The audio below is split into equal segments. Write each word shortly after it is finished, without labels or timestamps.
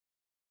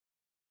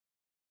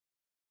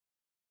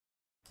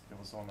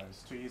was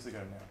almost 2 years ago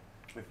now,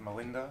 with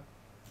Melinda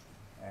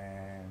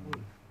and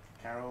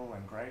Carol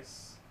and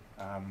Grace.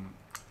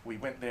 We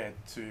went there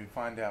to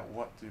find out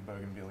what do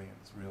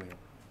Bourgainvillians really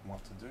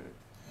want to do.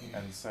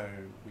 And so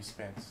we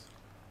spent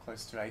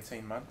close to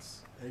 18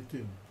 months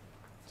 18.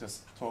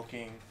 just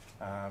talking,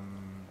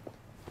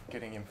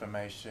 getting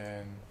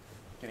information,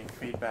 getting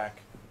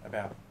feedback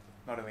about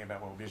not only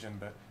about World Vision,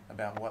 but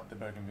about what the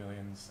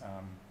Bourgainvillians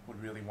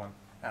would really want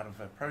out of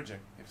a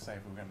project, if say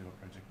if we were going to do a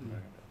project in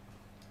Bourgainville.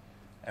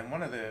 And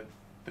one of the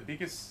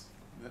biggest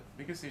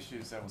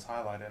issues that was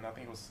highlighted, and I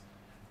think it was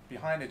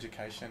behind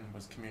education,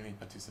 was community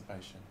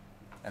participation.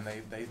 And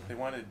they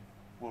wanted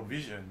World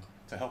Vision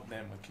to help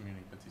them with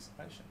community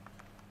participation.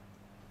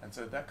 And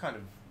so that kind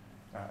of,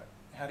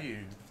 how do you,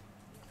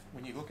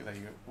 when you look at that,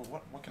 you go,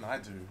 well, what can I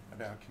do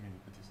about community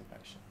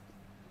participation?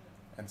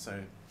 And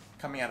so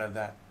coming out of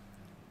that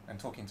and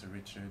talking to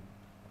Richard,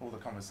 all the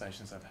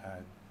conversations I've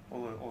had,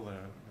 all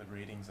the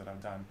readings that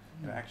I've done,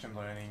 you know, action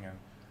learning and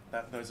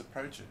those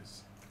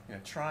approaches, you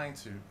know, trying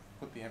to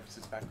put the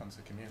emphasis back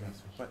onto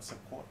communities, but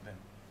support them,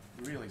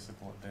 really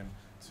support them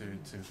to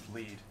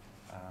lead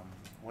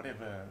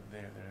whatever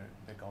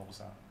their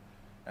goals are.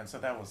 And so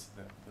that was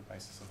the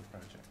basis of the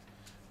project.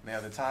 Now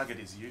the target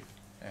is youth,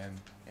 and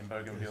in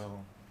Bourgainville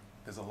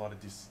there's a lot of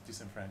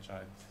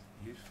disenfranchised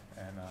youth,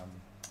 and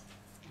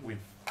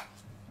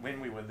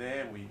when we were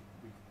there, we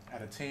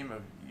had a team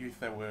of youth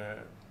that were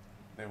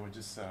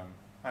just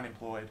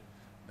unemployed,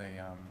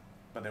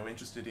 but they were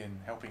interested in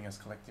helping us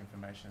collect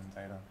information and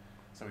data.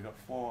 So we got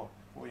four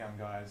young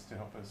guys to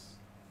help us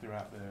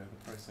throughout the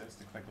process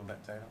to collect all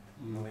that data.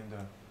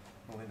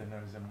 Melinda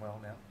knows them well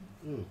now.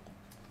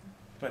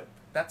 But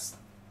that's,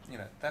 you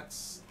know,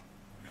 that's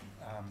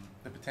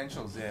the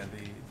potential's there.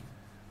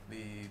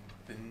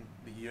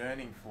 The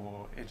yearning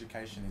for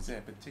education is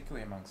there,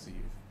 particularly amongst the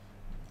youth.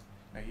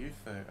 Now,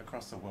 youth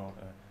across the world,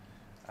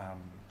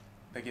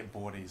 they get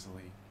bored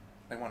easily.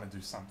 They want to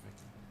do something,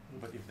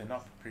 but if they're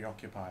not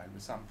preoccupied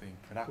with something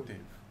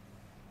productive,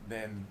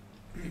 then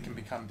it can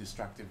become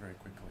destructive very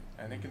quickly,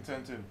 and it can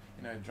turn to,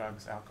 you know,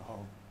 drugs,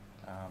 alcohol,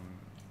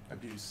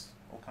 abuse,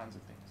 all kinds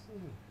of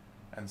things.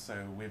 And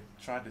so we've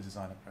tried to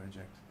design a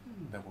project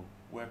that will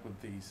work with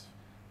these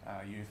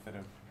youth that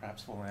have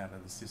perhaps fallen out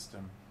of the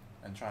system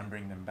and try and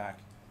bring them back,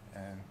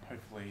 and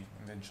hopefully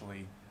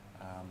eventually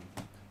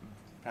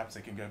perhaps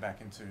they can go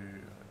back into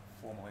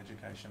formal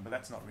education, but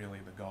that's not really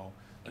the goal.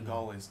 The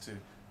goal is to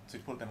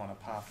put them on a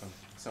path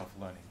of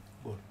self-learning.